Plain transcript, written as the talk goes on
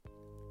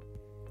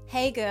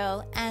Hey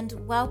girl, and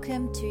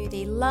welcome to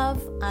the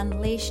Love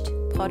Unleashed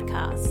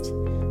podcast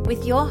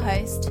with your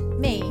host,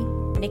 me,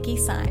 Nikki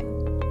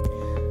Syme.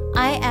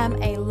 I am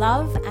a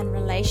love and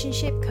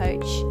relationship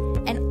coach,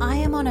 and I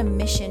am on a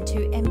mission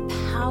to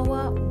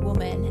empower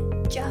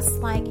women just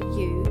like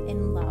you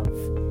in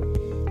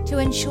love, to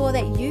ensure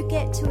that you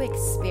get to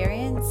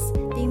experience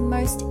the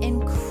most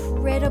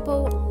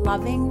incredible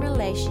loving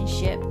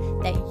relationship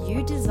that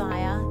you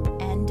desire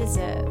and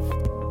deserve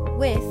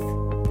with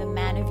the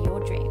man of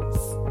your dreams.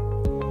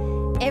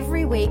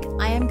 Every week,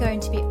 I am going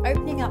to be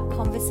opening up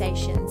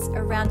conversations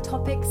around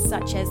topics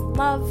such as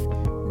love,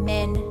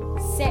 men,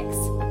 sex,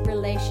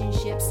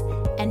 relationships,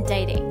 and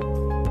dating.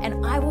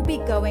 And I will be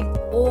going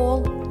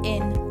all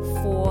in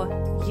for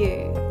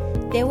you.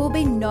 There will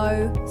be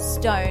no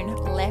stone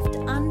left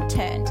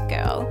unturned,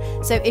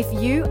 girl. So if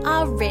you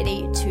are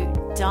ready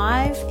to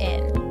dive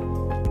in,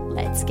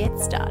 let's get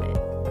started.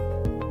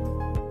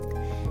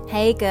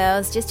 Hey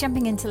girls, just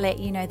jumping in to let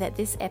you know that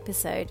this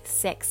episode,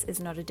 Sex is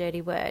Not a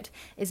Dirty Word,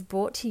 is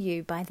brought to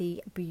you by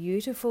the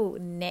beautiful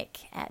Nick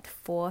at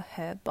For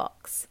Her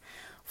Box.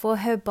 For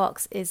Her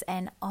Box is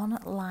an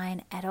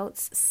online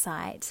adults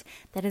site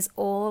that is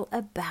all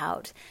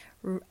about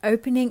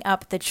opening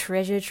up the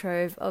treasure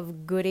trove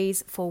of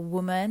goodies for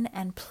women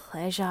and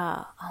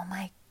pleasure. Oh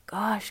my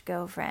gosh,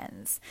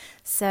 girlfriends.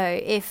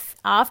 So if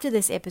after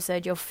this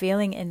episode you're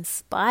feeling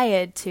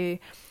inspired to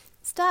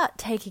start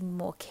taking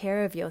more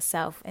care of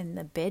yourself in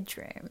the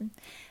bedroom,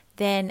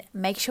 then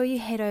make sure you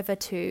head over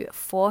to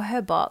For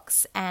Her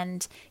Box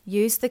and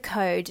use the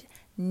code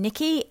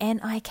Nikki,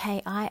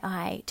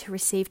 Nikii, to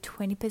receive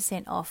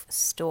 20% off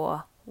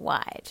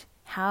store-wide.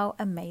 How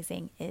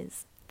amazing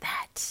is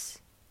that?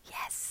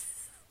 Yes.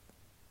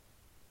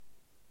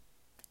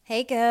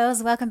 Hey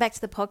girls, welcome back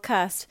to the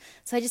podcast.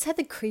 So I just had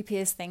the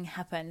creepiest thing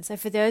happen. So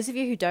for those of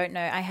you who don't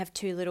know, I have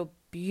two little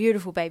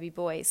beautiful baby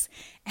boys,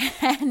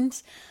 and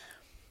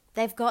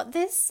they've got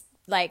this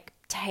like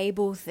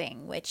table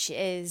thing, which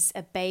is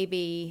a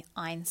baby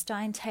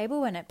Einstein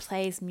table, and it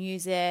plays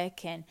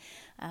music and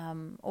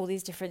all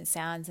these different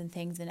sounds and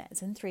things, and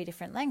it's in 3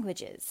 different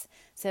languages.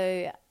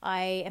 So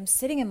I am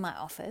sitting in my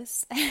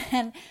office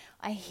and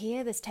I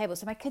hear this table.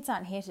 So my kids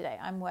aren't here today,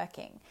 I'm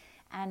working,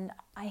 and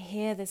I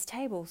hear this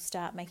table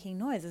start making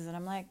noises, and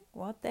I'm like,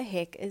 what the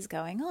heck is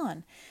going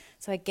on?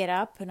 So I get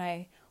up and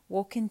I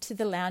walk into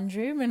the lounge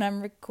room and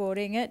I'm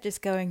recording it,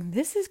 just going,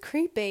 this is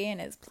creepy, and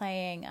it's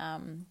playing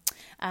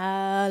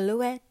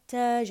Alouette,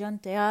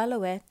 Jante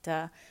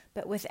Alouette,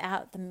 but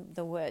without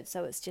the words,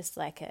 so it's just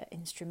like an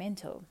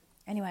instrumental.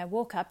 Anyway, I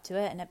walk up to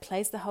it and it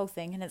plays the whole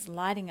thing and it's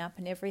lighting up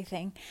and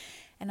everything,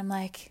 and I'm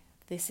like,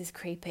 this is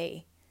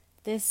creepy.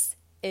 This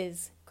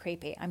is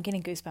creepy. I'm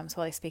getting goosebumps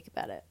while I speak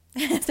about it.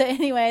 So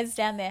anyway, it's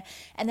down there,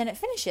 and then it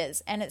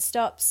finishes and it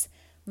stops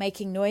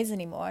making noise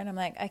anymore, and I'm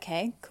like,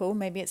 okay, cool,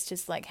 maybe it's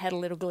just like had a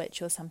little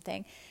glitch or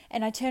something.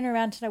 And I turn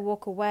around and I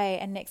walk away,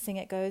 and next thing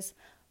it goes,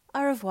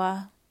 au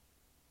revoir,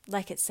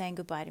 like it's saying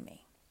goodbye to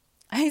me.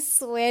 I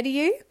swear to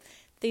you,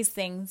 these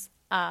things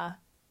are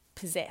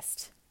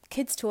possessed.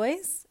 Kids'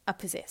 toys are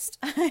possessed.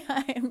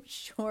 I am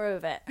sure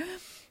of it.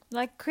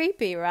 Like,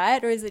 creepy,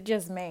 right? Or is it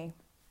just me?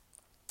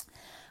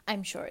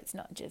 I'm sure it's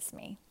not just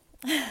me.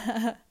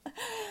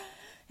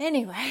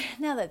 Anyway,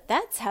 now that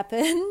that's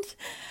happened,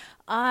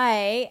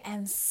 I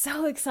am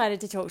so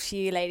excited to talk to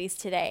you ladies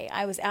today.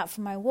 I was out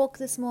for my walk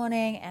this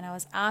morning and I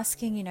was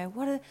asking,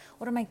 what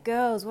do my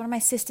girls, what do my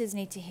sisters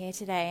need to hear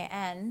today?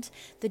 And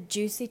the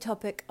juicy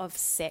topic of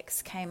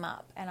sex came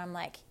up, and I'm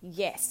like,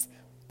 yes,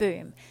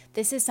 boom.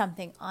 This is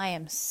something I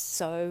am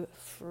so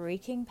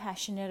freaking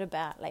passionate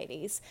about,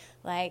 ladies.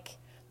 Like,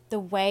 the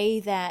way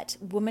that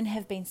women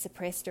have been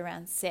suppressed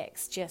around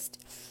sex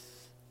just,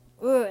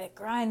 it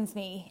grinds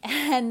me.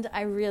 And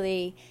I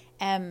really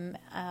am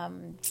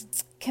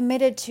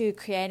committed to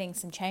creating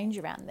some change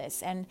around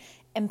this and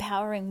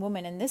empowering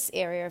women in this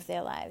area of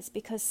their lives,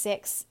 because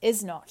sex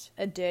is not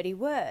a dirty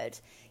word.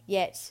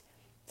 Yet,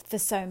 for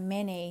so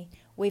many,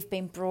 we've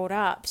been brought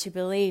up to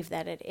believe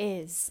that it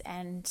is.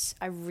 And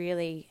I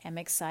really am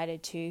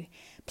excited to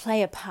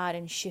play a part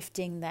in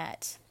shifting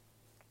that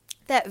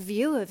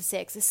view of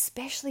sex,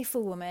 especially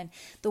for women,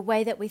 the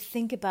way that we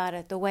think about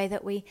it, the way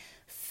that we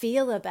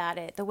feel about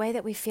it, the way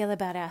that we feel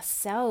about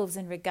ourselves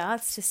in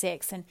regards to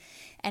sex,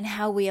 and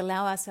how we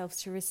allow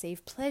ourselves to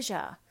receive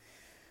pleasure.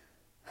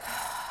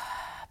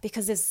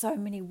 Because there's so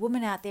many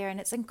women out there, and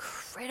it's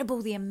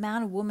incredible the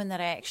amount of women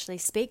that I actually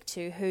speak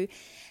to who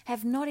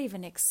have not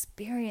even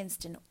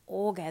experienced an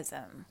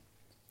orgasm.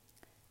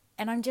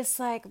 And I'm just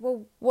like,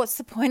 well, what's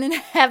the point in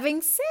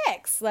having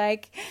sex?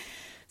 Like,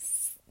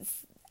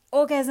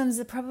 orgasms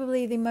are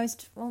probably the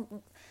most,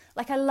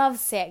 I love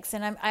sex,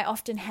 and I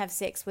often have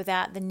sex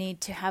without the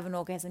need to have an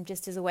orgasm,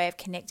 just as a way of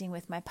connecting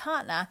with my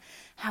partner.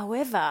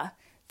 However,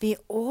 the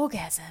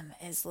orgasm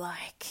is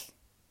like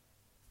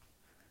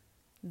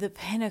the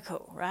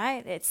pinnacle,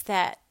 right? It's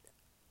that,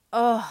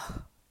 oh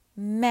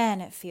man,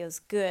 it feels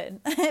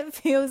good. It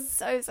feels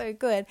so, so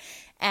good.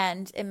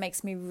 And it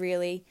makes me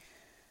really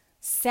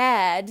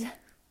sad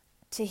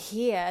to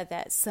hear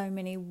that so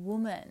many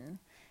women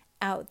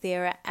out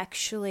there are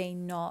actually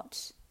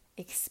not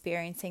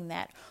experiencing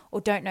that,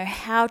 or don't know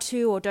how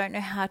to, or don't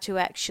know how to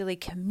actually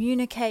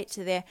communicate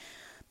to their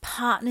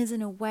partners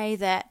in a way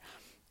that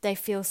they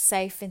feel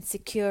safe and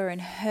secure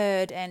and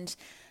heard, and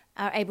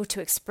are able to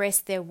express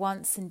their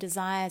wants and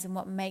desires and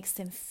what makes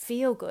them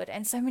feel good.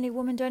 And so many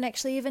women don't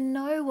actually even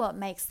know what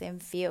makes them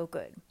feel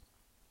good.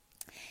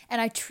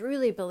 And I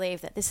truly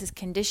believe that this is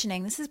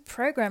conditioning, this is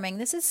programming,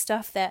 this is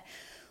stuff that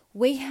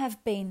we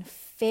have been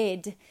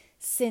fed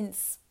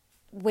since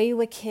we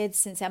were kids,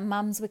 since our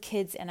mums were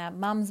kids and our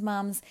mums'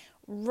 mums,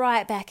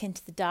 right back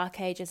into the dark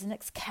ages, and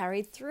it's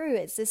carried through.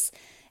 It's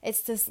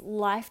this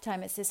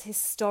lifetime, it's this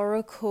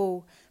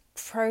historical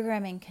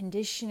programming,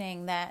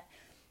 conditioning that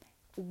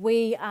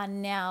we are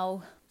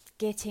now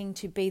getting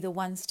to be the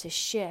ones to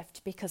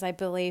shift, because I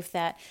believe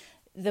that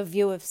the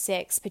view of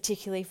sex,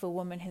 particularly for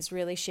women, has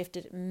really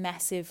shifted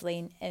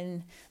massively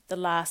in the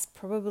last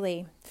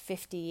probably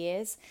 50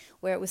 years,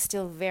 where it was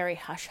still very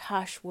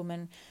hush-hush.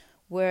 Women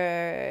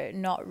were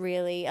not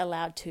really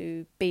allowed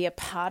to be a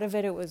part of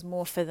it. It was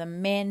more for the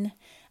men,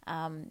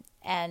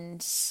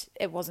 and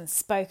it wasn't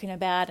spoken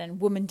about,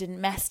 and women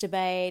didn't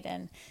masturbate,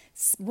 and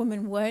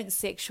women weren't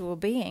sexual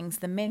beings.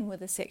 The men were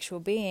the sexual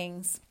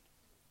beings.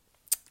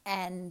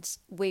 And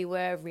we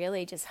were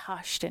really just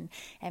hushed and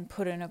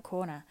put in a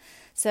corner.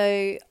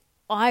 So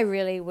I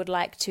really would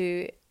like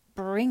to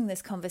bring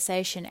this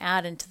conversation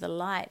out into the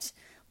light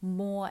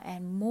more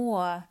and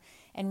more,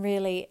 and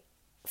really,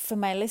 for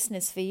my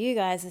listeners, for you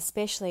guys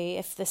especially,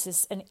 if this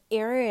is an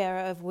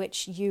area of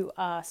which you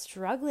are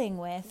struggling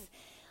with,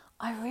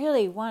 I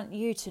really want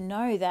you to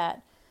know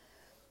that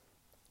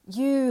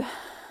you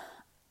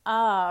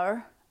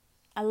are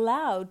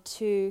allowed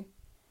to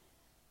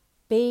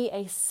be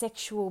a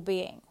sexual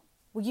being.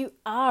 Well, you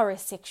are a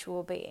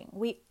sexual being.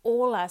 We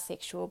all are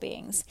sexual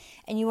beings.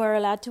 And you are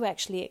allowed to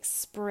actually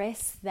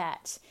express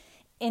that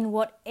in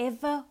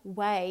whatever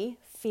way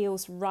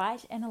feels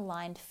right and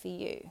aligned for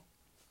you.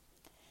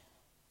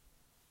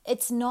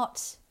 It's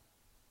not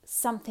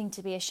something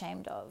to be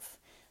ashamed of.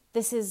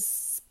 This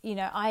is,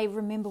 I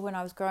remember when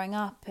I was growing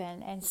up,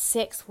 and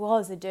sex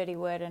was a dirty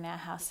word in our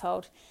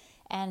household.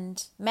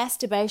 And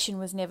masturbation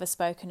was never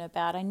spoken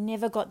about. I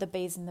never got the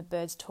bees and the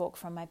birds talk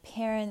from my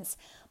parents.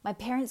 My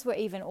parents were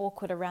even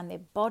awkward around their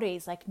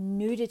bodies, like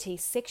nudity,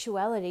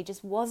 sexuality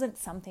just wasn't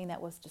something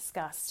that was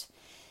discussed.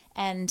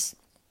 And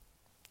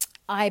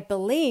I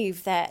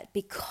believe that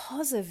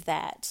because of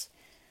that,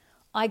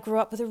 I grew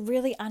up with a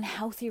really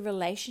unhealthy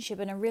relationship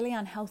and a really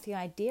unhealthy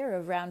idea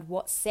around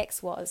what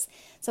sex was.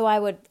 So I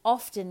would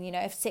often,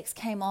 if sex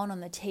came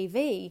on the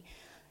TV,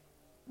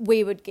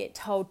 we would get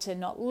told to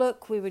not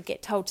look, we would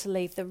get told to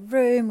leave the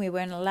room, we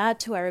weren't allowed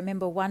to. I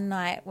remember one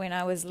night when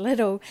I was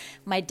little,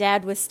 my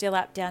dad was still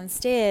up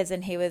downstairs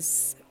and he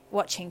was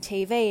watching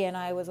TV, and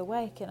I was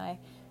awake, and I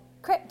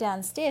crept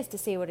downstairs to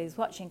see what he was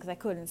watching because I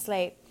couldn't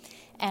sleep.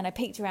 And I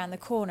peeked around the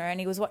corner and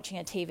he was watching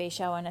a TV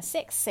show, and a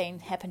sex scene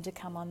happened to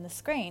come on the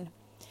screen.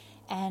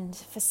 And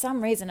for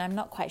some reason, I'm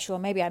not quite sure,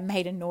 maybe I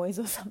made a noise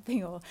or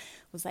something, or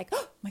was like,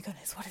 oh my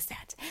goodness, what is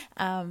that?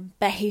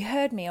 But he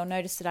heard me or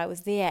noticed that I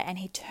was there, and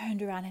he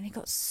turned around and he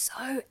got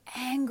so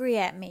angry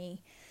at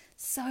me,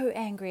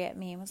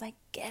 and was like,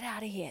 get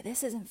out of here.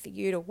 This isn't for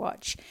you to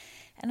watch.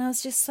 And I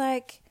was just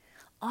like,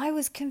 I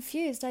was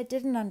confused. I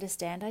didn't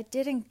understand. I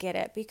didn't get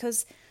it,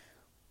 because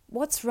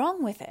what's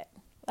wrong with it?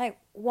 Like,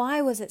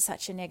 why was it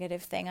such a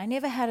negative thing? I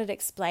never had it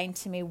explained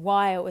to me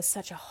why it was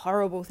such a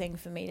horrible thing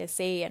for me to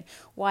see and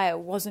why it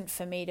wasn't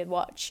for me to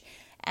watch.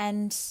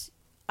 And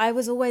I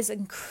was always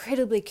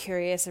incredibly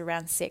curious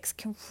around sex,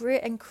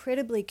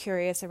 incredibly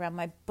curious around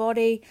my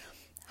body,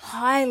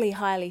 highly,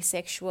 highly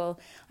sexual.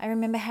 I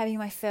remember having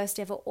my first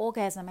ever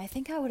orgasm. I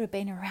think I would have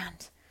been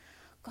around,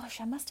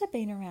 I must have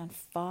been around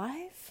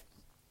 5.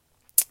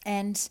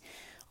 And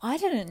I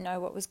didn't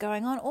know what was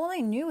going on. All I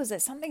knew was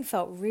that something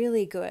felt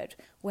really good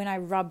when I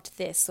rubbed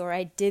this or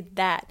I did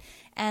that.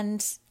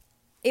 And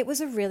it was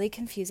a really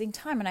confusing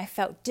time, and I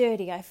felt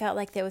dirty. I felt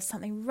like there was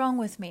something wrong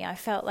with me. I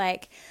felt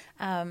like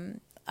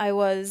I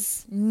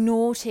was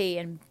naughty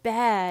and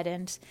bad,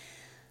 and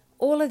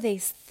all of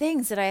these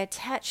things that I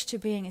attached to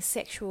being a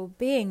sexual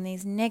being,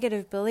 these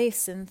negative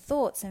beliefs and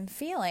thoughts and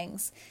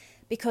feelings,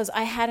 because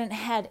I hadn't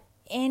had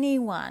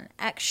anyone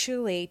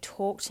actually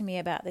talk to me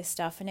about this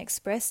stuff and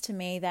express to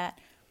me that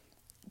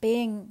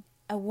being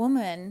a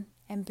woman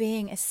and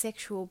being a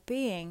sexual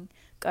being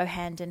go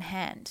hand in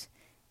hand,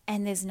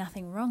 and there's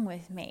nothing wrong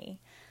with me.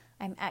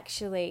 I'm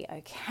actually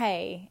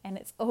okay, and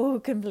it's all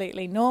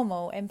completely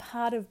normal and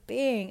part of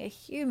being a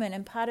human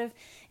and part of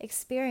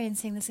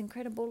experiencing this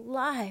incredible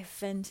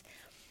life and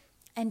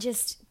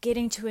just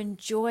getting to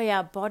enjoy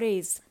our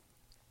bodies.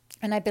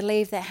 And I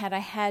believe that had I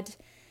had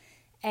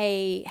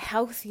a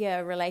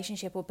healthier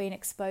relationship, or been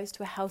exposed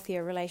to a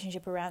healthier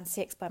relationship around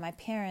sex by my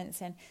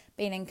parents, and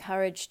been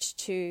encouraged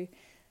to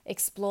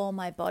explore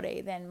my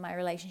body, then my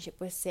relationship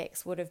with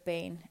sex would have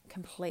been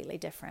completely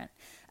different,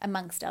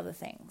 amongst other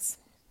things.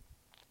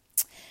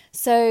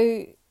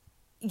 So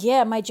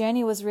yeah, my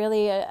journey was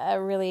really a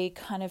really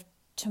kind of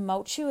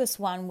tumultuous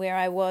one, where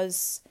I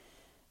was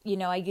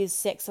I used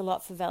sex a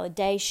lot for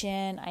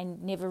validation. I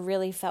never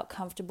really felt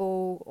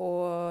comfortable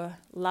or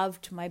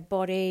loved my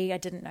body. I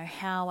didn't know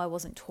how. I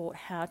wasn't taught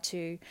how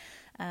to.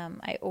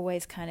 I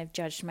always kind of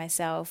judged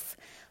myself.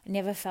 I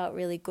never felt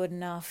really good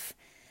enough.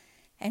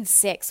 And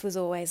sex was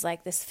always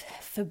like this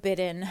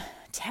forbidden,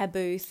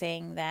 taboo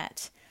thing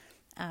that,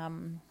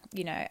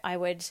 I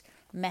would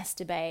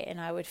masturbate and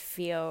I would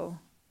feel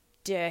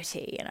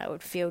dirty and I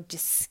would feel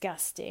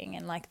disgusting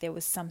and like there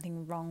was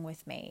something wrong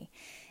with me.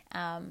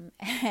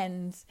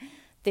 And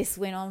this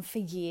went on for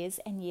years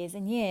and years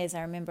and years.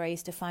 I remember I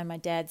used to find my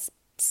dad's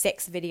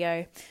sex video.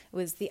 It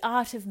was The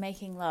Art of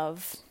Making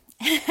Love.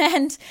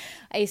 And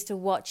I used to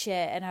watch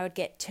it and I would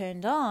get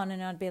turned on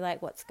and I'd be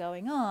like, what's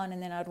going on?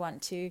 And then I'd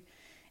want to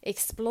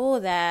explore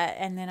that.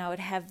 And then I would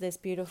have this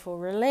beautiful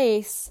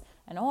release,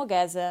 an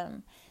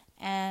orgasm.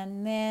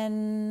 And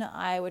then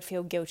I would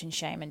feel guilt and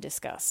shame and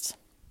disgust.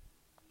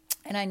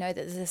 And I know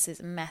that this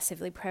is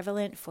massively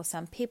prevalent for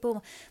some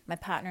people. My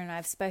partner and I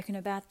have spoken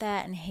about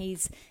that, and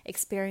he's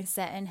experienced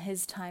that in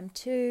his time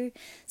too.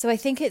 So I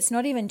think it's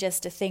not even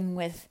just a thing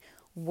with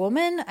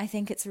women. I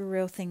think it's a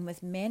real thing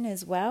with men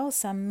as well,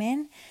 some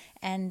men.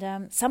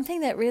 And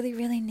something that really,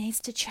 really needs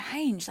to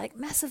change, like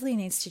massively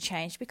needs to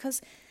change,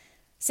 because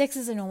sex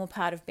is a normal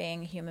part of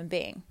being a human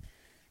being.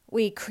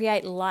 We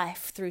create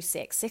life through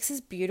sex. Sex is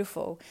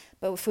beautiful,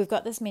 but if we've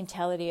got this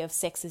mentality of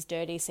sex is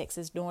dirty, sex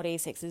is naughty,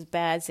 sex is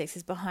bad, sex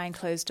is behind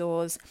closed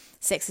doors,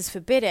 sex is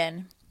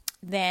forbidden,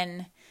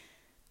 then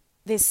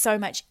there's so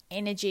much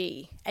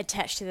energy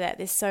attached to that.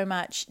 There's so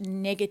much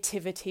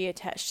negativity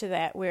attached to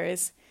that.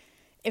 Whereas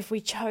if we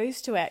chose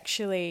to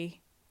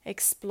actually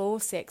explore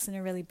sex in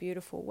a really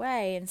beautiful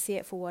way and see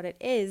it for what it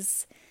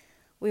is,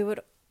 we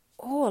would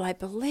all, I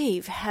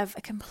believe, have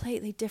a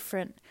completely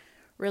different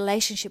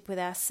relationship with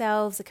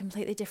ourselves, a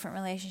completely different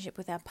relationship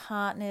with our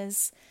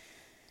partners.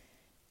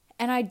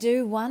 And I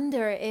do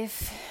wonder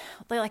if,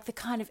 like, the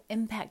kind of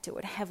impact it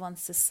would have on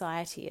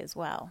society as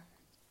well.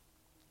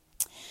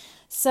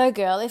 So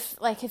girl,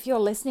 if you're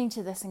listening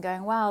to this and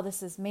going, wow,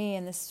 this is me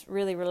and this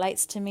really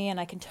relates to me and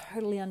I can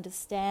totally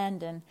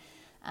understand and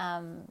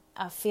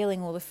are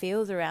feeling all the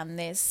feels around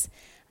this,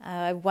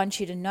 I want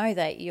you to know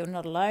that you're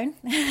not alone.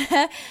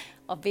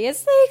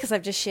 Obviously, because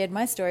I've just shared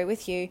my story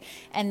with you,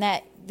 and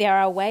that there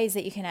are ways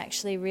that you can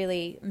actually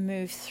really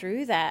move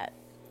through that,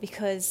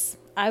 because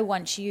I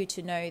want you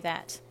to know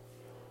that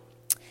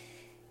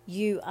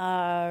you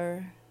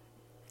are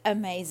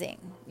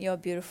amazing. You're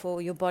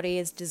beautiful. Your body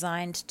is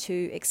designed to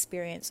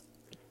experience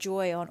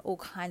joy on all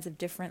kinds of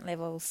different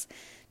levels,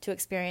 to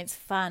experience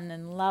fun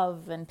and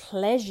love and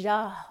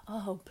pleasure.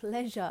 Oh,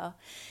 pleasure.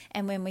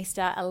 And when we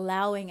start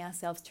allowing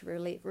ourselves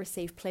to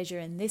receive pleasure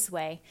in this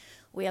way,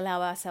 we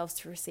allow ourselves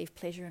to receive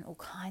pleasure in all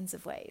kinds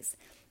of ways.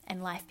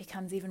 And life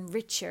becomes even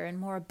richer and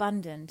more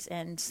abundant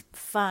and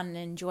fun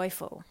and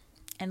joyful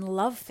and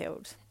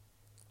love-filled.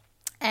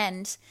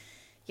 And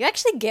you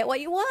actually get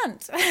what you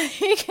want.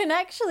 You can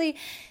actually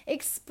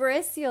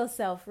express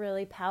yourself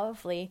really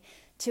powerfully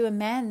to a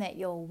man that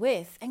you're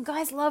with. And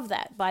guys love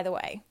that, by the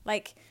way.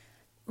 Like,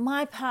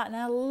 my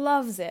partner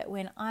loves it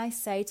when I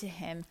say to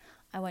him,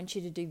 I want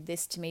you to do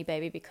this to me,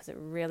 baby, because it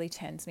really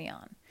turns me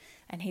on.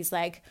 And he's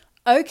like,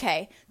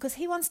 okay, because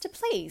he wants to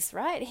please,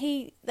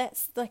 right?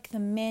 That's like the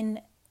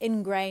men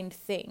ingrained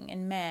thing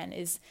in man,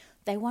 is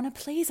they want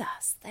to please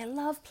us. They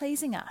love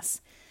pleasing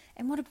us.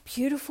 And what a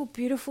beautiful,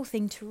 beautiful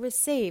thing to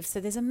receive. So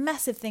there's a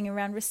massive thing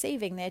around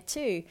receiving there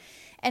too.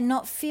 And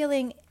not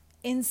feeling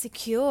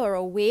insecure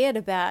or weird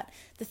about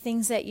the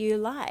things that you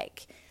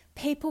like.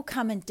 People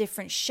come in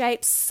different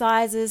shapes,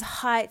 sizes,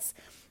 heights,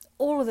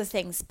 all of the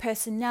things,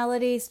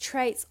 personalities,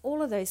 traits,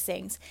 all of those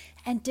things,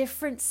 and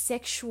different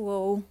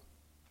sexual,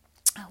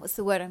 what's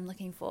the word I'm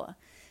looking for?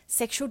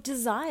 Sexual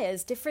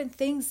desires, different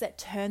things that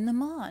turn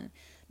them on.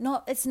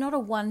 It's not a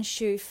one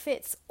shoe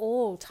fits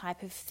all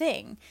type of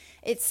thing.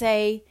 It's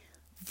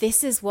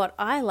this is what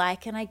I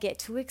like, and I get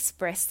to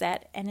express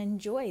that and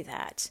enjoy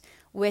that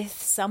with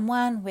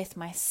someone, with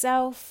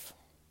myself.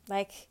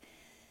 Like,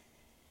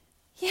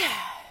 yeah,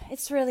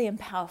 it's really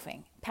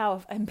empowering.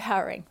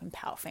 Empowering.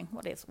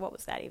 What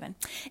was that even?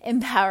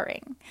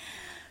 Empowering.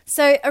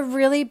 So a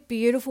really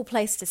beautiful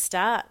place to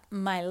start,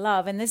 my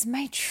love, and this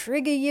may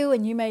trigger you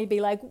and you may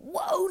be like,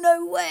 whoa,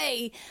 no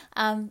way,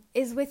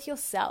 is with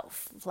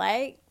yourself,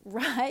 like,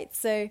 right?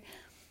 So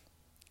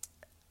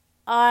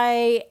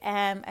I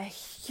am a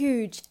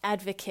huge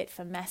advocate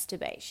for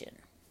masturbation.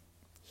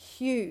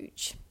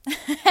 Huge.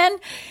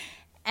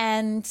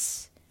 and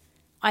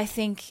I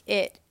think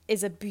it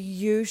is a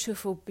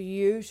beautiful,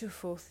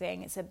 beautiful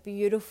thing. It's a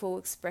beautiful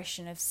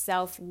expression of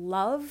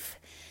self-love.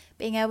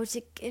 Being able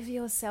to give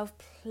yourself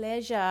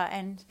pleasure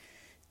and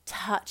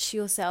touch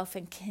yourself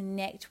and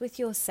connect with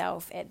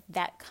yourself at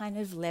that kind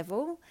of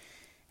level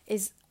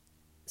is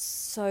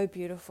so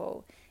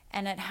beautiful.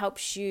 And it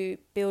helps you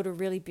build a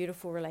really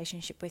beautiful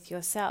relationship with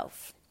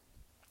yourself.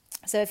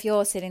 So if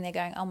you're sitting there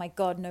going, oh my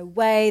God, no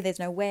way, there's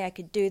no way I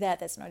could do that.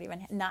 That's not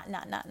even,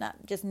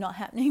 just not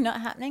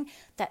happening.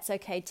 That's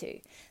okay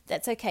too.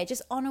 That's okay.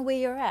 Just honor where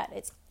you're at.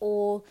 It's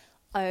all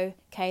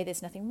okay,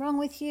 there's nothing wrong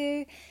with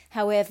you.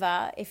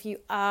 However, if you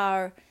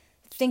are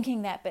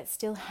thinking that but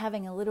still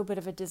having a little bit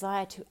of a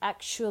desire to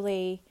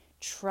actually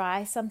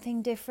try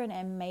something different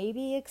and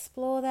maybe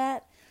explore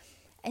that,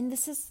 and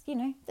this is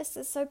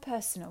so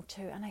personal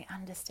too, and I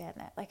understand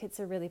that. Like, it's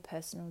a really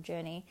personal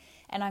journey,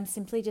 and I'm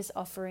simply just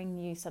offering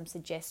you some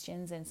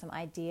suggestions and some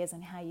ideas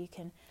on how you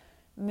can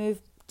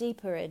move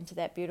deeper into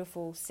that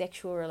beautiful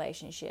sexual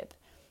relationship.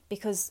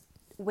 Because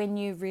when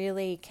you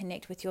really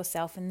connect with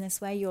yourself in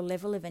this way, your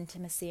level of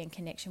intimacy and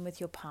connection with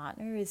your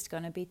partner is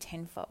going to be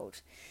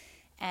tenfold.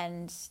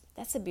 And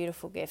that's a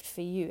beautiful gift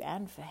for you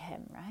and for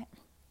him,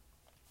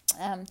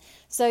 right?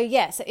 So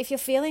if you're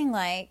feeling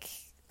like,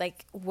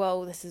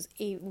 whoa, this is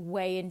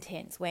way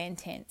intense,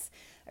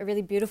 a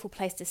really beautiful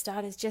place to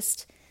start is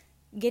just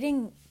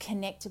getting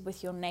connected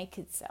with your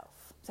naked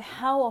self. So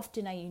how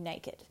often are you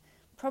naked?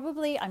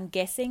 Probably, I'm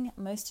guessing,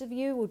 most of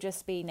you will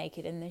just be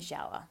naked in the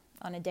shower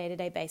on a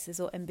day-to-day basis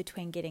or in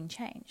between getting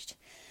changed.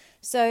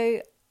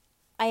 So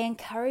I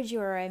encourage you,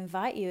 or I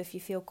invite you, if you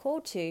feel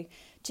called to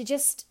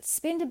just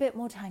spend a bit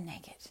more time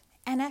naked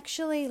and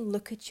actually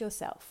look at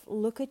yourself,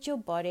 look at your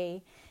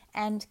body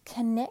and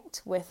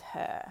connect with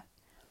her.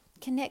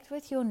 Connect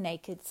with your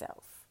naked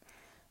self.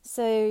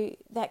 So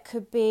that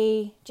could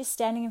be just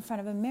standing in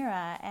front of a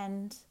mirror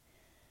and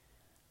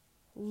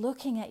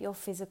looking at your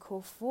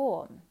physical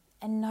form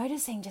and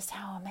noticing just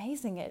how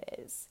amazing it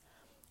is.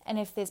 And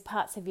if there's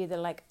parts of you that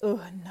are like,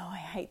 oh no, I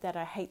hate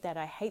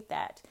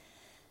that,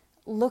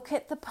 look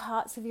at the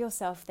parts of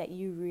yourself that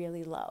you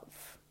really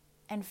love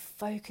and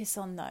focus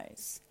on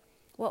those.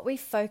 What we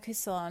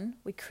focus on,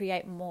 we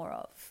create more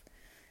of.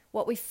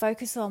 What we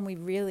focus on, we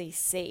really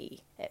see.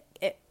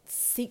 It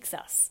seeks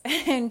us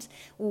and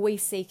we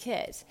seek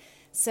it.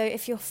 So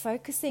if you're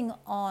focusing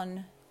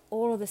on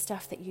all of the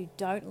stuff that you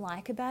don't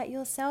like about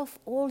yourself,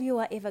 all you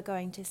are ever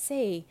going to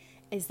see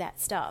is that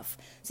stuff.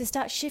 So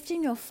start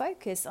shifting your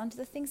focus onto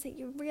the things that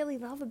you really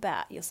love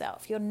about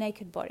yourself, your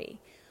naked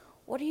body.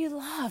 What do you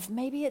love?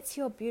 Maybe it's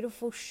your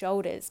beautiful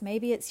shoulders.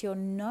 Maybe it's your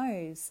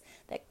nose,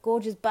 that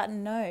gorgeous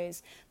button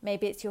nose.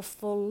 Maybe it's your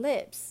full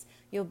lips,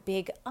 your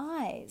big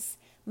eyes.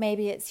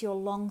 Maybe it's your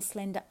long,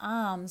 slender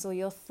arms or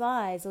your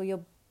thighs or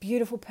your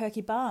beautiful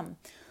perky bum.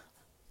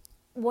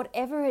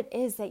 Whatever it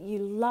is that you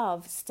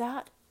love,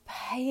 start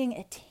paying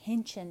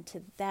attention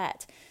to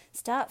that.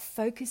 Start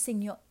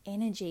focusing your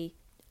energy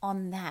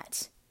on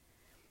that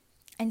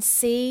and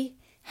see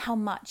how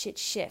much it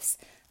shifts.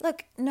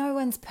 Look, no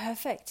one's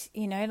perfect,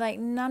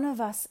 none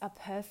of us are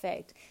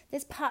perfect.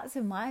 There's parts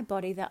of my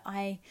body that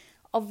I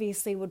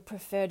obviously would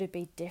prefer to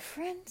be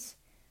different,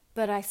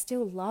 but I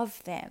still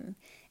love them.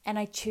 And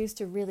I choose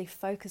to really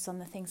focus on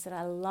the things that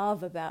I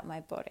love about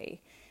my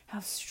body, how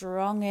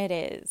strong it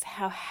is,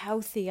 how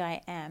healthy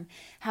I am,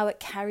 how it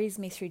carries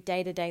me through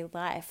day-to-day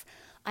life.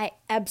 I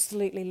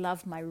absolutely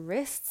love my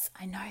wrists.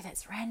 I know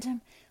that's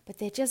random, but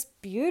they're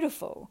just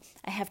beautiful.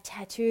 I have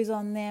tattoos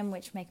on them,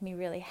 which make me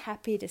really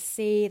happy to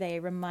see. They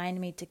remind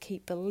me to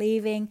keep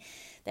believing.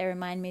 They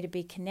remind me to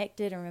be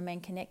connected and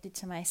remain connected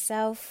to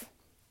myself.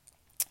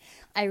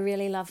 I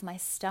really love my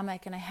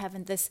stomach, and I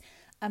have this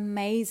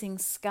amazing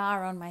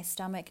scar on my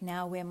stomach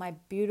now where my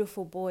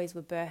beautiful boys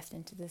were birthed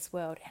into this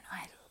world, and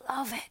I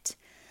love it.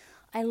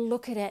 I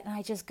look at it and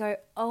I just go,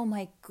 oh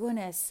my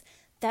goodness,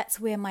 that's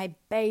where my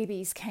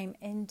babies came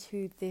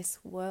into this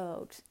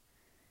world.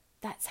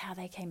 That's how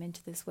they came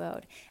into this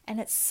world.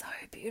 And it's so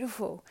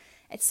beautiful.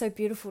 It's so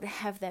beautiful to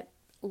have that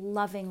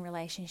loving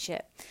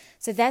relationship.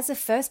 So that's the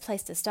first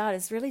place to start,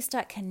 is really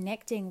start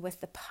connecting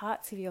with the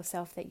parts of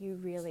yourself that you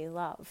really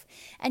love.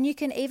 And you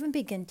can even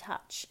begin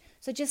touch.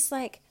 So just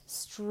like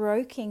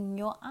stroking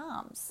your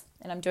arms.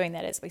 And I'm doing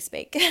that as we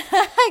speak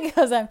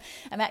because I'm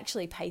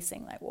actually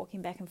pacing, like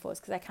walking back and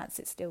forth, because I can't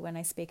sit still when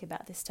I speak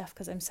about this stuff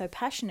because I'm so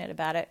passionate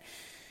about it.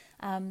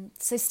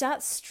 So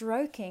start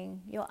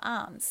stroking your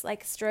arms,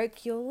 like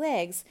stroke your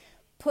legs.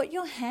 Put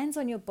your hands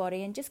on your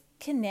body and just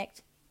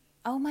connect.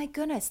 Oh my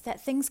goodness,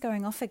 that thing's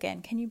going off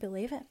again. Can you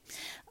believe it?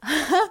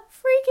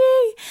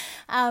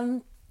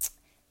 Freaky.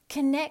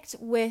 Connect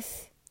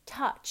with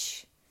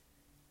touch.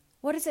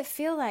 What does it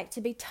feel like to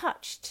be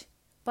touched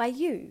by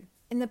you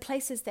in the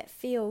places that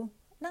feel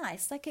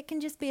nice? Like, it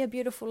can just be a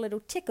beautiful little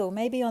tickle,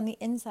 maybe on the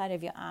inside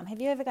of your arm.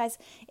 Have you guys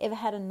ever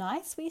had a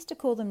nice? We used to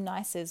call them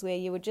nices, where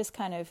you would just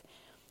kind of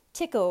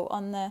tickle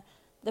on the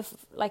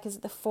is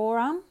it the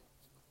forearm?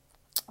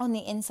 On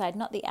the inside,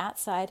 not the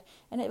outside.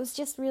 And it was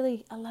just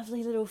really a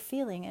lovely little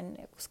feeling, and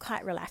it was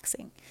quite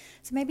relaxing.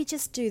 So maybe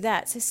just do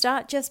that. So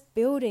start just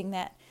building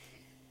that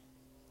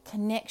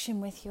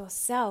connection with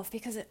yourself,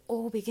 because it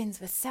all begins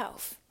with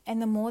self. And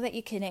the more that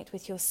you connect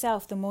with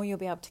yourself, the more you'll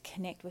be able to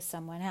connect with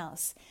someone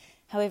else.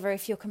 However,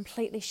 if you're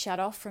completely shut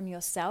off from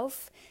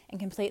yourself and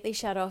completely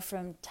shut off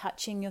from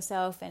touching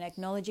yourself and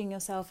acknowledging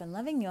yourself and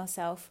loving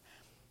yourself,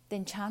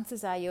 then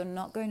chances are you're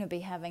not going to be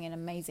having an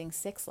amazing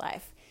sex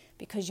life,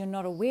 because you're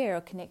not aware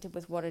or connected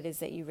with what it is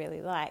that you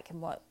really like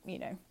and what,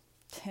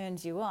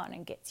 turns you on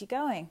and gets you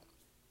going.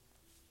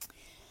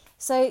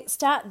 So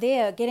start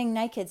there, getting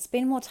naked,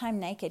 spend more time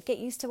naked, get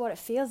used to what it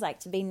feels like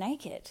to be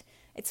naked.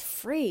 It's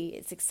free,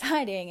 it's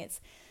exciting,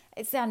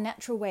 it's our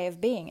natural way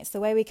of being. It's the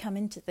way we come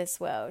into this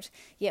world.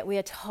 Yet we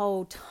are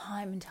told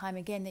time and time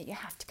again that you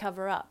have to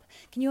cover up.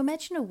 Can you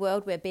imagine a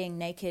world where being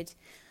naked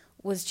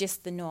was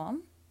just the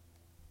norm?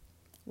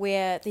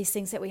 Where these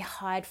things that we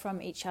hide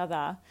from each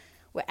other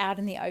were out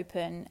in the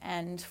open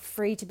and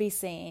free to be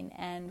seen,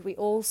 and we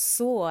all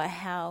saw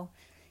how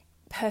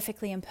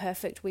perfectly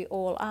imperfect we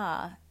all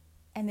are,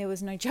 and there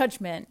was no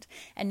judgment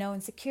and no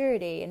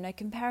insecurity and no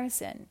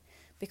comparison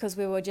because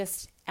we were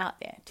just out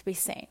there to be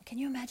seen. Can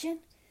you imagine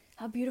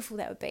how beautiful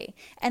that would be?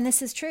 And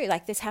this is true.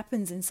 Like, this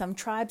happens in some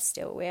tribes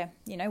still where,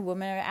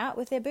 women are out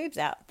with their boobs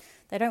out.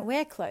 They don't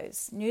wear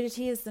clothes.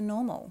 Nudity is the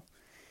normal.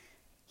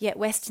 Yet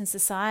Western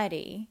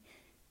society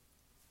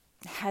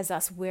has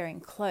us wearing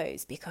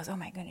clothes because, oh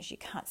my goodness, you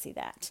can't see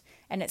that.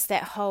 And it's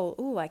that whole,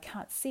 oh, I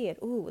can't see it.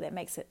 Oh, that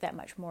makes it that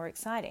much more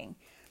exciting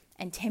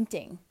and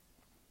tempting.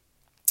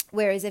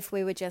 Whereas if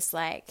we were just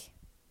like,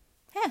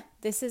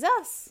 this is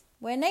us.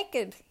 We're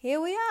naked. Here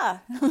we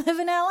are,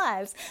 living our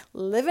lives,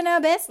 living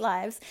our best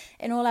lives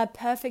in all our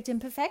perfect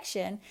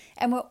imperfection.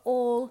 And we're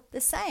all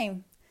the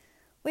same.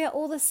 We are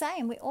all the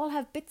same. We all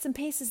have bits and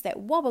pieces that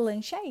wobble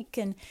and shake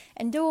and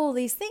do all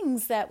these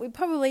things that we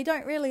probably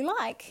don't really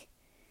like.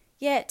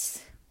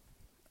 Yet,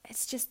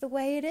 it's just the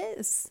way it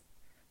is.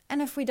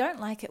 And if we don't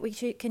like it, we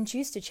can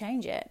choose to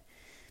change it.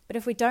 But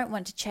if we don't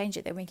want to change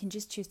it, then we can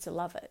just choose to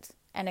love it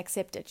and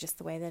accept it just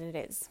the way that it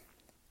is.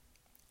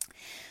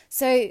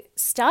 So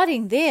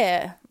starting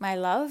there, my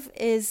love,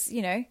 is,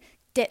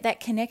 that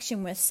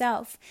connection with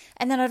self.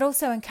 And then I'd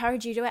also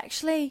encourage you to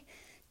actually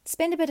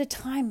spend a bit of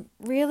time,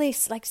 really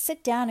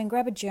sit down and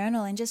grab a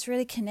journal and just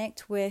really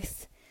connect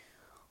with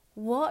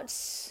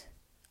what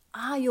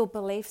are your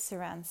beliefs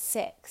around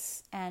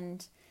sex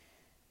and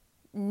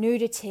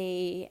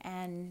nudity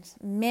and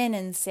men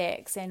and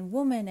sex and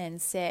women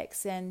and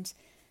sex and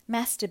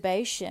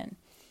masturbation.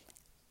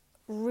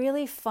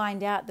 Really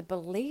find out the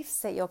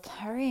beliefs that you're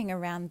carrying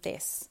around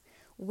this,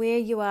 where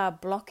you are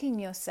blocking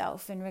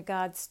yourself in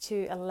regards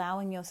to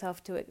allowing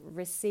yourself to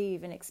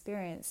receive and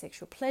experience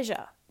sexual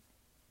pleasure.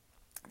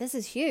 This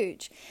is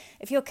huge.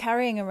 If you're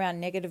carrying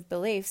around negative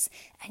beliefs,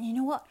 and you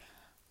know what?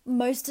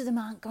 Most of them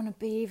aren't going to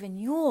be even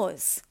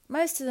yours.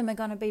 Most of them are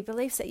going to be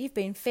beliefs that you've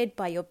been fed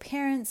by your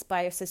parents,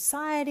 by your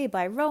society,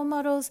 by role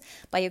models,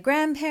 by your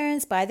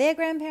grandparents, by their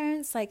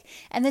grandparents.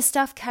 And this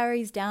stuff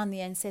carries down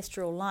the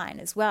ancestral line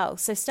as well.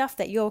 So stuff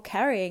that you're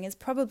carrying is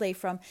probably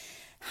from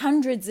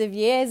hundreds of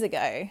years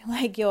ago,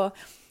 like your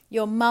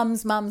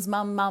mum's mum's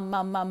mum, mum,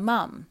 mum, mum,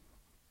 mum.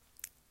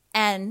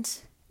 And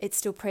it's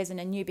still present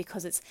in you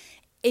because it's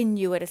in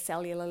you at a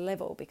cellular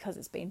level, because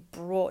it's been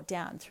brought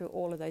down through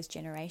all of those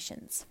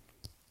generations.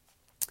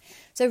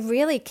 So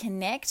really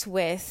connect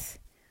with,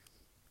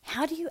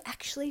 how do you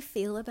actually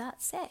feel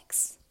about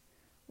sex?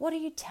 What are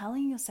you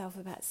telling yourself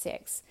about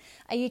sex?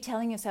 Are you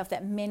telling yourself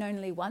that men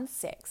only want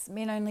sex?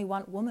 Men only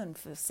want women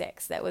for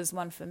sex? That was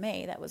one for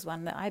me. That was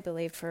one that I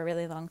believed for a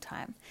really long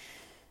time.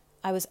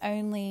 I was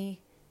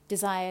only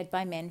desired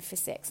by men for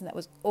sex, and that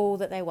was all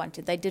that they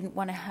wanted. They didn't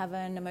want to have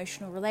an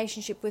emotional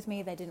relationship with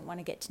me. They didn't want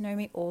to get to know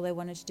me. All they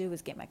wanted to do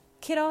was get my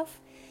kid off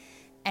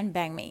and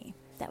bang me.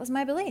 That was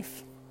my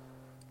belief.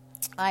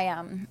 I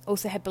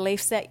also had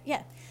beliefs that,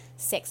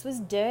 sex was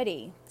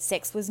dirty,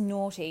 sex was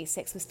naughty,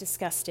 sex was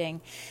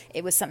disgusting,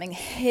 it was something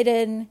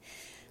hidden,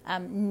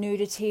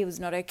 nudity was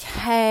not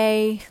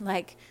okay,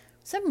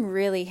 some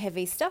really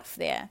heavy stuff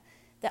there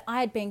that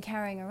I had been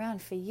carrying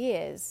around for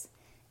years,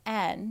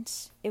 and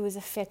it was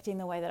affecting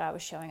the way that I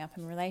was showing up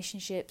in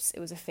relationships. It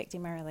was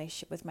affecting my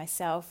relationship with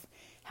myself,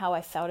 how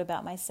I felt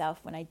about myself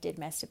when I did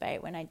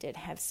masturbate, when I did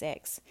have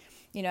sex,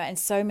 and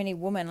so many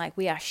women,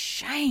 we are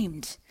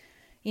shamed.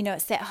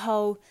 It's that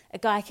whole, a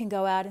guy can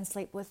go out and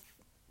sleep with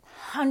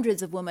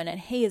hundreds of women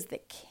and he is the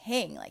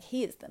king,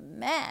 he is the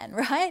man,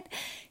 right?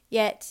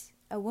 Yet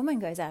a woman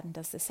goes out and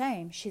does the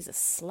same. She's a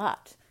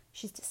slut.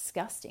 She's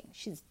disgusting.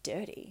 She's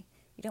dirty.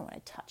 You don't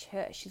want to touch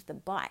her. She's the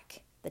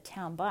bike, the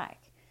town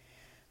bike,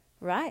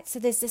 right? So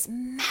there's this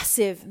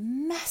massive,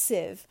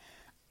 massive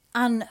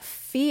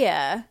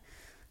unfear.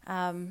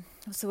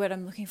 What's the word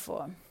I'm looking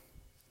for?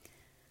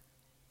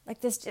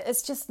 This,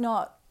 it's just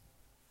not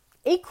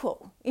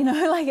equal,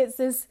 it's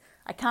this,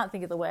 I can't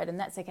think of the word, and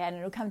that's okay, and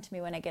it'll come to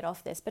me when I get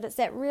off this, but it's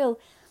that real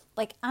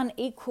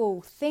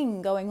unequal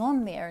thing going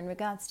on there in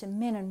regards to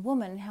men and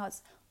women, how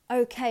it's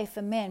okay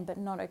for men but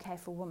not okay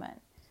for women.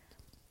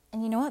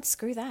 And you know what?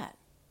 Screw that.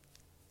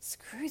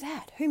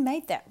 Who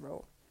made that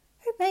rule?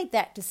 Who made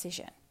that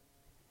decision?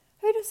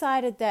 Who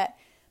decided that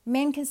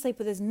men can sleep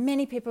with as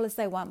many people as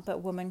they want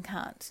but women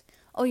can't?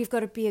 Oh, you've got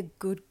to be a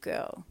good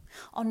girl.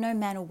 Oh, no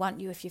man will want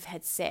you if you've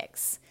had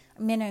sex.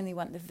 Men only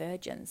want the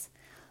virgins.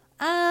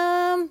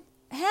 Hell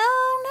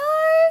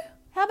no.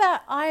 How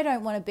about I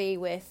don't want to be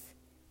with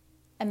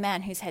a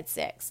man who's had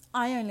sex.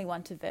 I only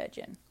want a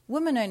virgin.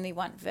 Women only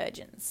want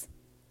virgins.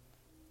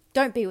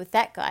 Don't be with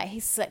that guy.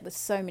 He's slept with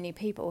so many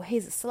people.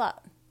 He's a slut.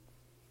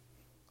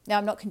 Now,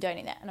 I'm not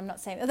condoning that, and I'm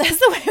not saying that that's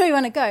the way we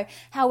want to go.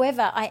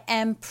 However, I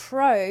am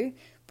pro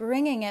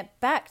bringing it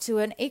back to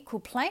an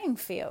equal playing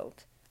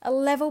field. a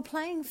level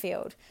playing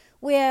field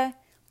where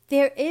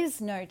there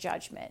is no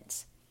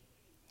judgment.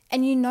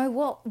 And you know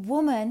what?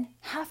 Women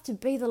have to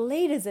be the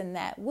leaders in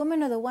that.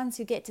 Women are the ones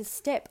who get to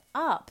step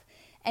up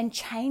and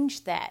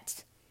change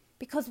that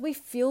because we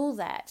feel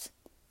that.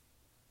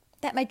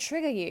 That may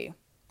trigger you.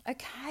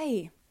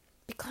 Okay,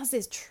 because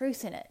there's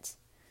truth in it.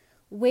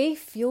 We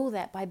fuel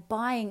that by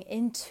buying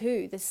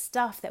into the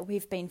stuff that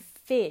we've been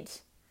fed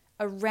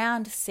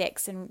around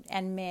sex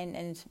and men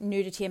and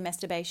nudity and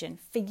masturbation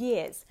for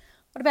years.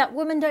 What about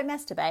women don't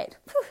masturbate?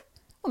 Whew.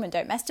 Women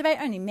don't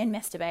masturbate, only men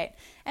masturbate.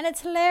 And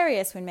it's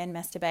hilarious when men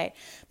masturbate.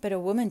 But a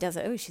woman does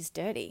it, oh, she's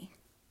dirty.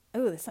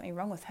 Oh, there's something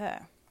wrong with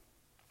her.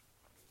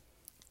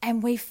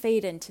 And we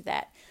feed into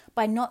that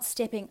by not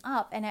stepping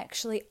up and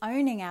actually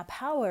owning our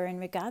power in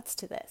regards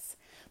to this.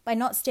 By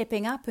not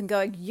stepping up and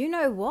going, you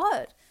know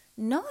what?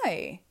 No,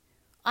 I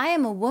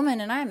am a woman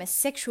and I am a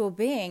sexual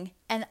being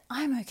and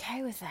I'm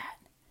okay with that.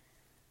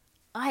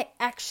 I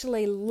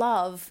actually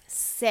love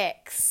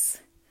sex.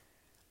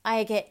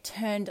 I get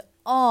turned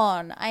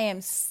on. I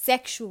am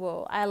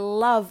sexual. I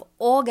love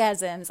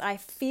orgasms. I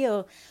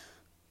feel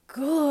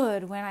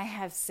good when I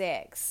have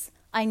sex.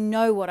 I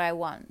know what I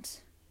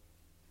want.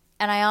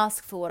 And I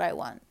ask for what I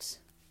want.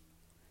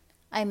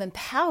 I am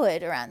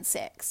empowered around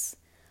sex.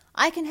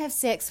 I can have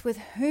sex with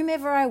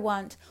whomever I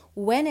want,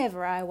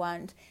 whenever I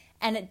want,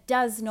 and it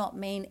does not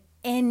mean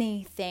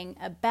anything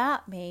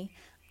about me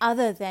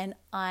other than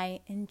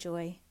I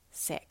enjoy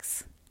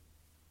sex.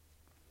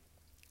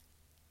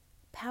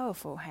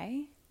 Powerful,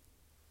 hey?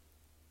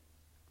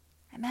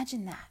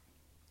 Imagine that.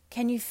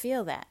 Can you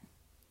feel that?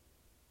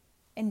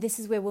 And this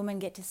is where women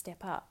get to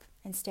step up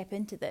and step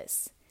into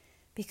this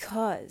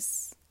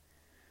because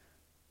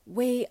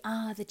we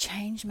are the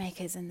change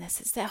makers in this.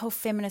 It's that whole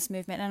feminist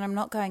movement, and I'm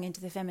not going into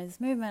the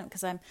feminist movement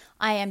because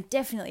I am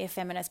definitely a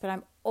feminist, but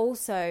I'm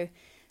also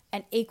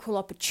an equal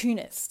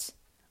opportunist.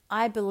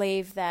 I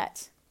believe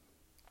that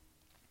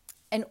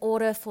in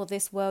order for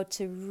this world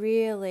to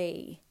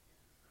really,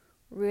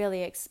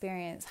 really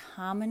experience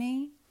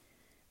harmony,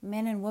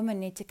 men and women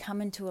need to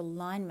come into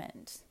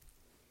alignment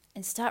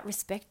and start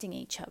respecting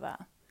each other.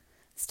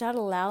 Start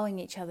allowing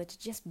each other to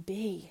just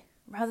be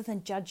rather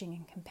than judging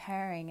and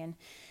comparing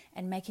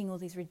and making all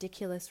these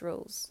ridiculous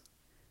rules.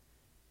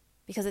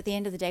 Because at the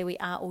end of the day, we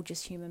are all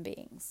just human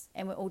beings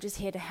and we're all just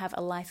here to have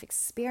a life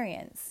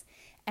experience,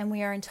 and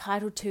we are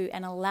entitled to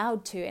and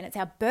allowed to, and it's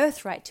our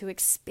birthright to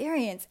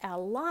experience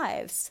our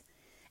lives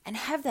and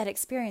have that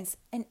experience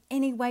in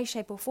any way,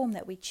 shape or form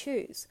that we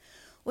choose,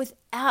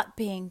 without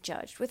being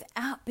judged,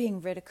 without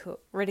being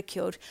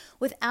ridiculed,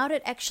 without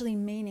it actually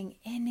meaning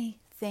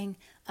anything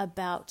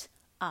about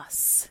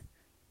us,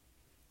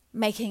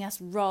 making us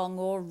wrong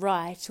or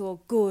right or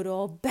good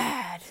or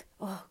bad.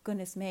 Oh,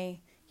 goodness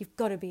me, you've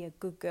got to be a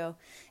good girl.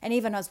 And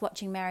even I was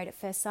watching Married at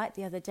First Sight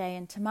the other day,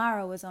 and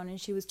Tamara was on,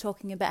 and she was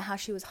talking about how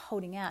she was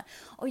holding out.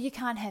 Oh, you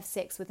can't have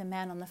sex with a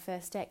man on the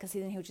first date because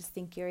then he'll just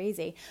think you're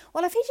easy.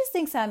 Well, if he just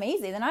thinks I'm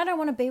easy, then I don't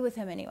want to be with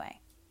him anyway.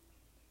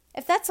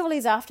 If that's all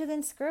he's after,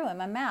 then screw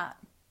him, I'm out.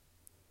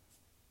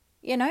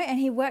 You know, and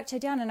he worked her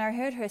down, and I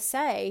heard her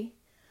say,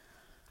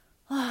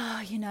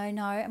 oh, no,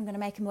 I'm going to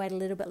make him wait a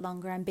little bit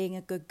longer. I'm being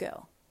a good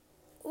girl.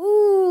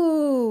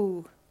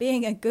 Ooh,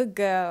 being a good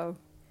girl.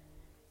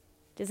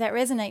 Does that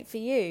resonate for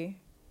you?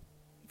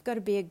 You've got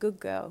to be a good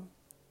girl.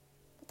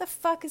 What the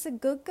fuck is a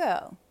good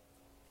girl?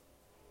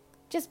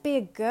 Just be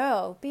a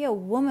girl, be a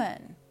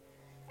woman,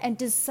 and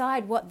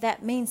decide what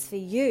that means for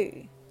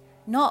you.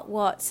 Not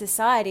what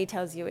society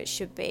tells you it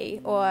should be,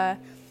 or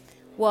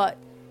what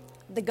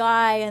the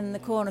guy in the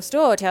corner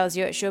store tells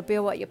you it should be,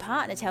 or what your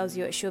partner tells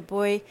you it should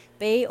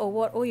be, or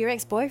what all your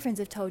ex-boyfriends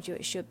have told you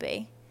it should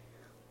be.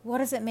 What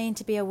does it mean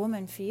to be a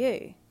woman for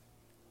you?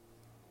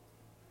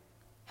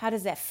 How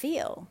does that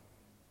feel?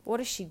 What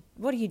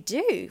do you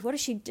do? What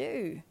does she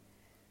do?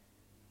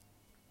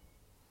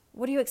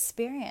 What do you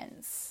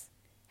experience?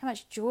 How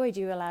much joy do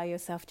you allow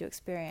yourself to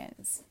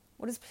experience?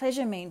 What does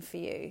pleasure mean for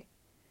you?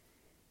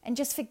 And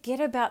just forget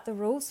about the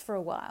rules for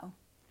a while.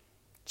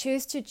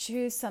 Choose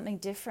something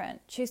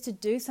different. Choose to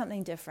do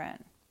something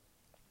different.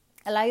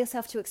 Allow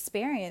yourself to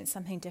experience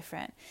something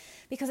different.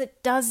 Because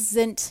it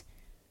doesn't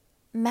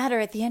matter.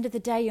 At the end of the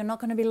day, you're not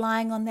going to be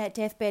lying on that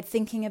deathbed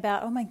thinking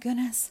about, oh my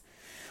goodness,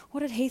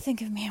 what did he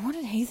think of me? And what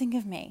did he think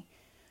of me?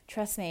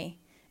 Trust me,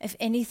 if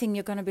anything,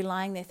 you're going to be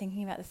lying there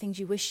thinking about the things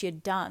you wish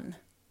you'd done,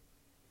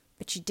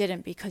 but you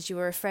didn't because you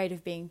were afraid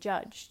of being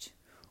judged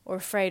or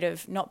afraid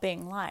of not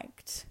being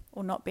liked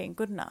or not being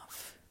good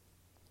enough.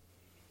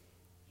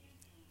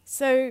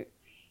 So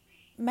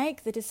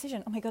make the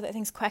decision. Oh my God, that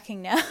thing's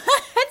quacking now.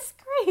 It's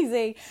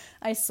crazy.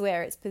 I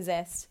swear it's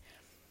possessed.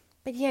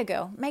 But yeah,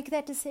 girl, make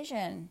that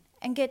decision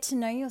and get to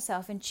know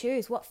yourself and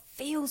choose what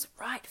feels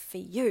right for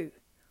you.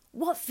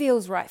 What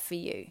feels right for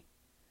you?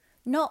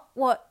 Not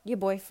what your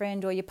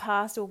boyfriend or your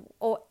past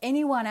or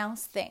anyone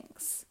else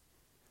thinks.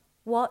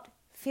 What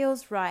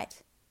feels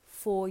right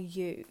for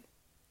you?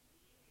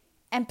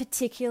 And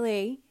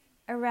particularly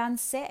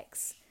around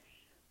sex.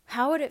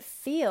 How would it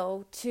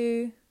feel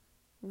to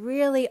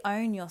really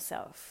own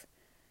yourself,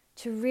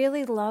 to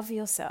really love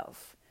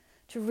yourself,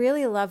 to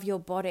really love your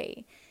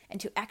body, and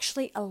to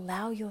actually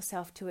allow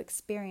yourself to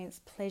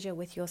experience pleasure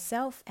with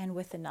yourself and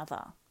with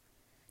another.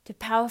 To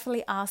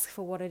powerfully ask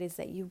for what it is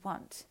that you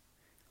want.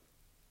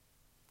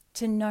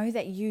 To know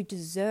that you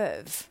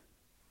deserve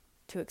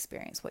to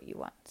experience what you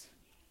want.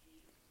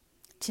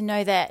 To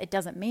know that it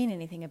doesn't mean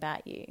anything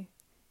about you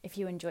if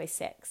you enjoy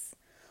sex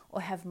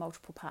or have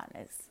multiple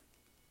partners.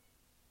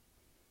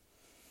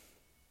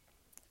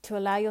 To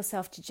allow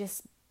yourself to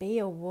just be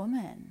a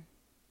woman.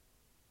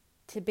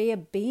 To be a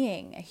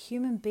being, a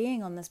human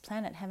being on this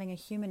planet, having a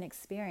human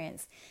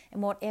experience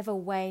in whatever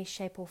way,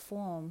 shape, or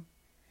form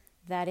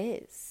that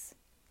is.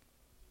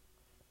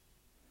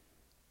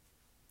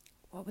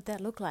 What would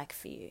that look like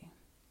for you?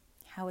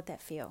 How would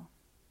that feel?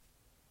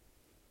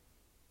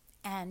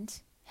 And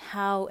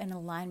how in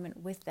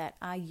alignment with that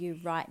are you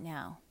right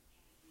now?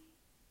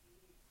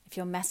 If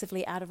you're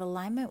massively out of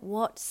alignment,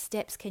 what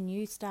steps can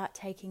you start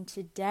taking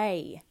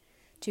today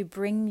to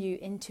bring you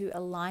into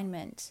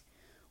alignment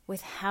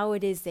with how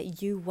it is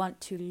that you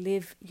want to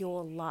live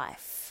your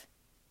life?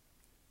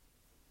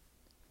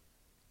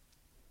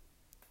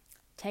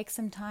 Take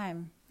some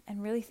time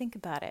and really think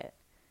about it.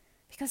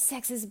 Because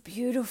sex is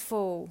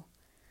beautiful.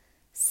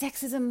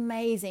 Sex is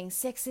amazing.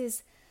 Sex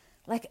is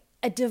like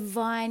a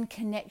divine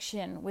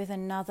connection with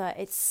another.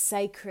 It's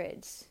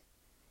sacred.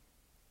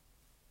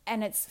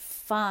 And it's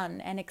fun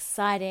and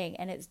exciting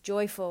and it's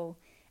joyful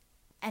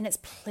and it's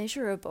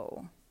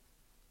pleasurable.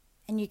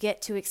 And you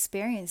get to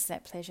experience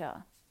that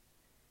pleasure.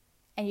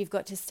 And you've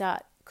got to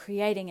start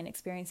creating and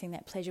experiencing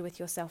that pleasure with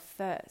yourself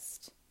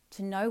first.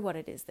 To know what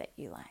it is that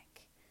you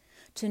like.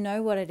 To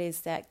know what it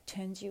is that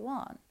turns you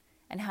on.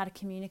 And how to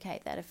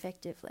communicate that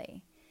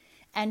effectively.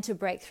 And to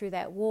break through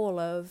that wall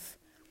of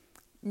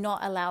not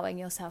allowing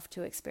yourself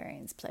to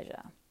experience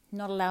pleasure.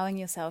 Not allowing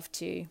yourself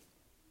to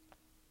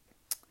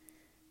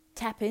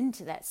tap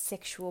into that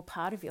sexual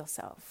part of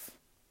yourself.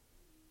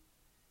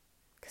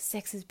 Because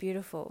sex is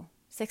beautiful.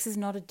 Sex is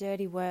not a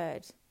dirty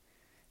word.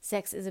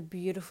 Sex is a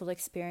beautiful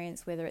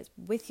experience, whether it's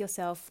with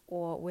yourself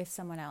or with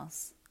someone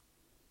else.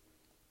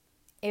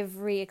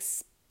 Every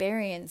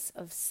experience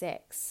of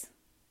sex,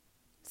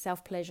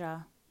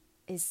 self-pleasure,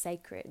 is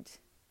sacred.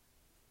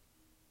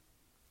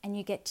 And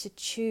you get to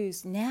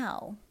choose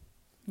now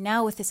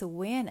with this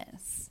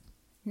awareness,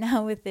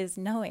 now with this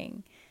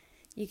knowing,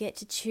 you get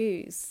to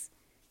choose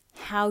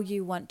how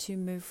you want to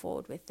move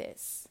forward with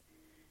this.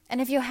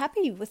 And if you're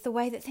happy with the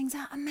way that things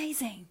are,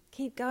 amazing.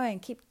 Keep going,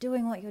 keep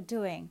doing what you're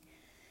doing.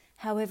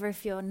 However,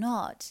 if you're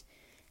not,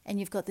 and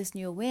you've got this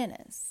new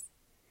awareness,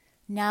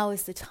 now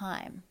is the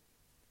time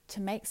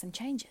to make some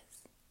changes.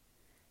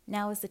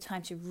 Now is the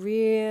time to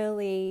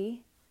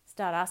really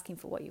start asking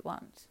for what you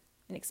want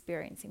and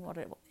experiencing what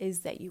it is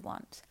that you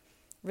want.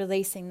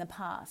 Releasing the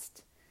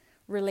past,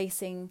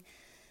 releasing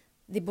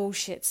the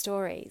bullshit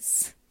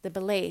stories, the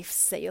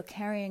beliefs that you're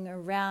carrying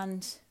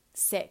around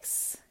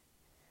sex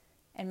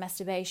and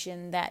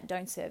masturbation that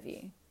don't serve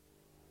you,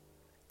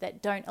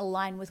 that don't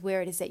align with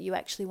where it is that you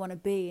actually want to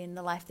be in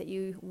the life that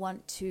you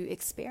want to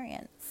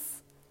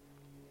experience.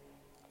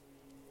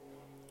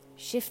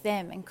 Shift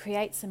them and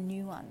create some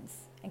new ones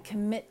and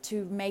commit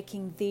to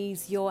making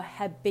these your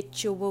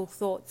habitual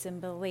thoughts and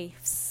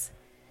beliefs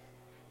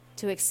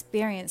to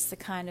experience the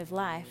kind of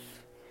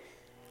life.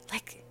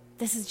 Like,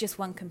 this is just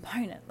one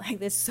component. Like,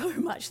 there's so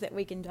much that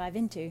we can dive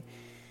into.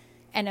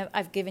 And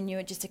I've given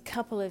you just a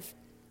couple of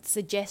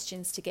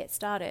suggestions to get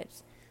started.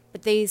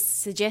 But these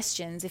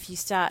suggestions, if you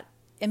start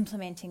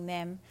implementing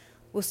them,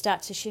 will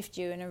start to shift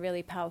you in a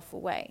really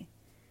powerful way.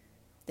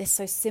 They're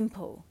so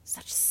simple,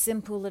 such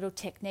simple little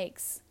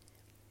techniques,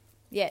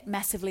 yet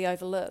massively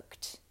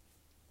overlooked,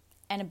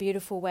 and a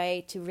beautiful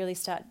way to really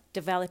start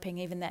developing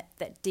even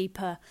that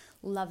deeper,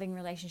 loving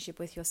relationship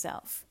with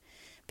yourself.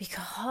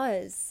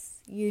 Because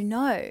you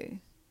know,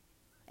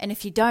 and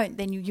if you don't,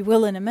 then you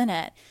will in a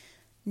minute,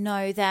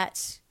 know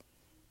that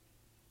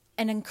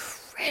an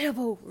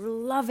incredible,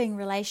 loving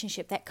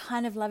relationship, that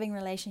kind of loving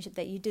relationship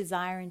that you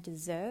desire and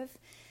deserve,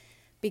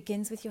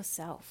 begins with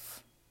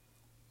yourself.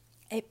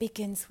 It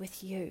begins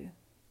with you.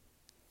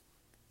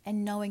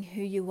 And knowing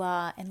who you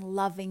are and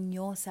loving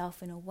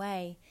yourself in a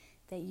way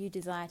that you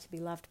desire to be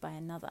loved by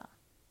another.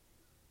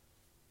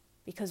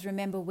 Because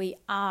remember, we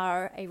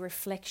are a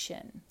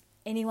reflection.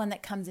 Anyone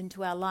that comes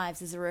into our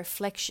lives is a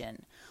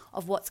reflection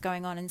of what's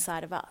going on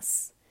inside of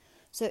us.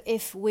 So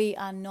if we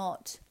are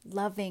not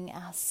loving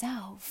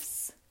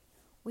ourselves,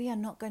 we are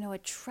not going to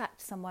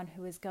attract someone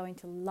who is going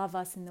to love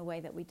us in the way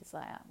that we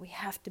desire. We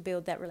have to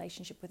build that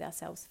relationship with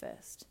ourselves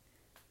first.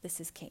 This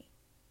is key.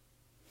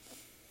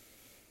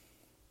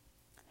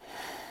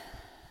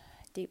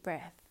 Deep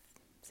breath.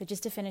 So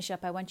just to finish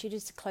up, I want you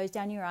just to close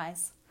down your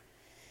eyes,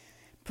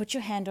 put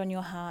your hand on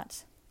your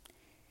heart,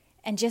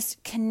 and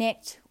just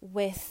connect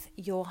with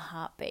your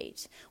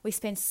heartbeat. We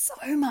spend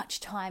so much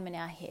time in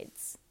our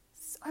heads,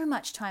 so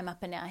much time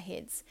up in our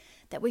heads,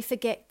 that we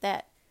forget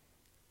that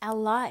our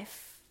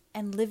life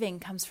and living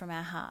comes from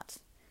our heart.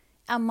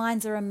 Our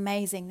minds are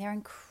amazing. They're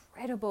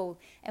incredible.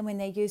 And when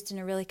they're used in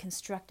a really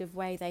constructive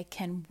way, they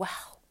can,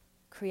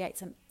 create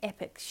some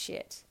epic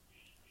shit.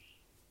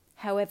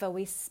 However,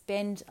 we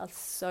spend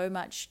so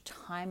much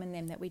time in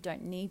them that we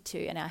don't need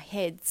to in our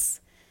heads,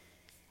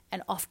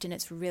 and often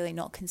it's really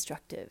not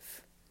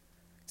constructive.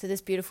 So this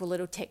beautiful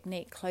little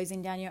technique,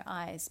 closing down your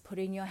eyes,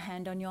 putting your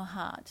hand on your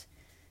heart,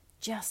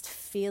 just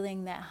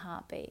feeling that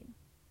heartbeat,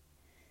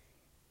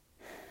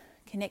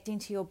 connecting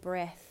to your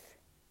breath,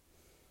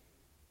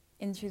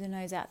 in through the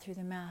nose, out through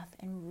the mouth,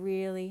 and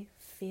really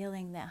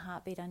feeling that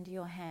heartbeat under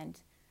your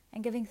hand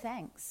and giving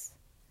thanks.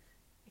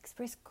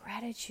 Express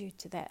gratitude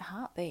to that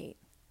heartbeat,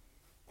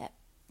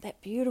 that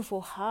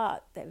beautiful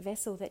heart, that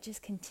vessel that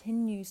just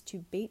continues to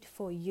beat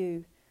for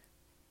you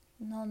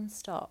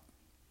non-stop,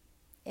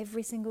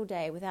 every single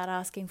day without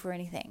asking for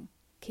anything.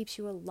 Keeps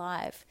you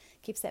alive,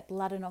 keeps that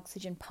blood and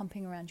oxygen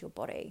pumping around your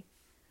body.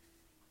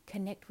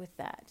 Connect with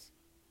that.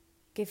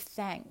 Give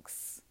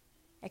thanks.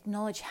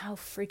 Acknowledge how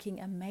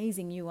freaking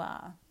amazing you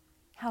are,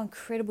 how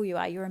incredible you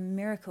are. You're a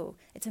miracle.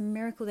 It's a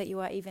miracle that you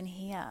are even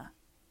here.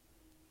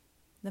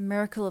 The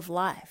miracle of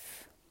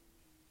life.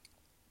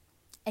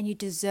 And you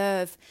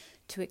deserve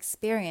to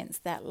experience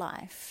that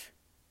life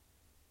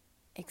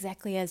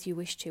exactly as you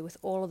wish to, with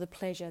all of the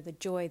pleasure, the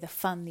joy, the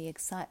fun, the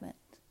excitement.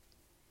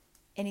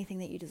 Anything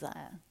that you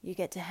desire, you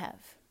get to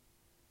have.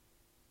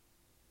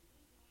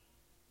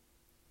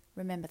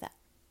 Remember that.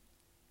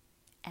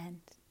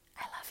 And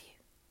I love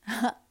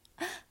you.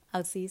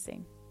 I'll see you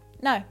soon.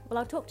 No, well,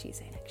 I'll talk to you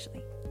soon,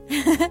 actually.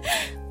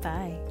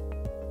 Bye.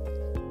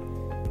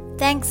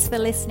 Thanks for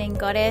listening,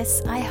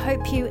 Goddess. I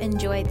hope you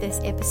enjoyed this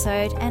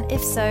episode, and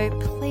if so,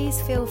 please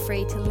feel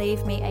free to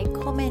leave me a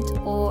comment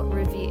or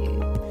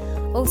review.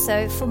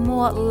 Also, for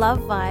more love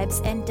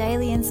vibes and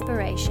daily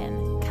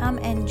inspiration, come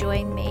and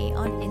join me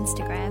on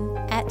Instagram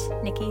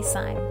 @Nikki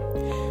Syme.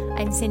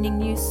 I'm sending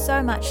you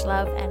so much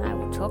love, and I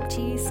will talk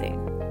to you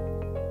soon.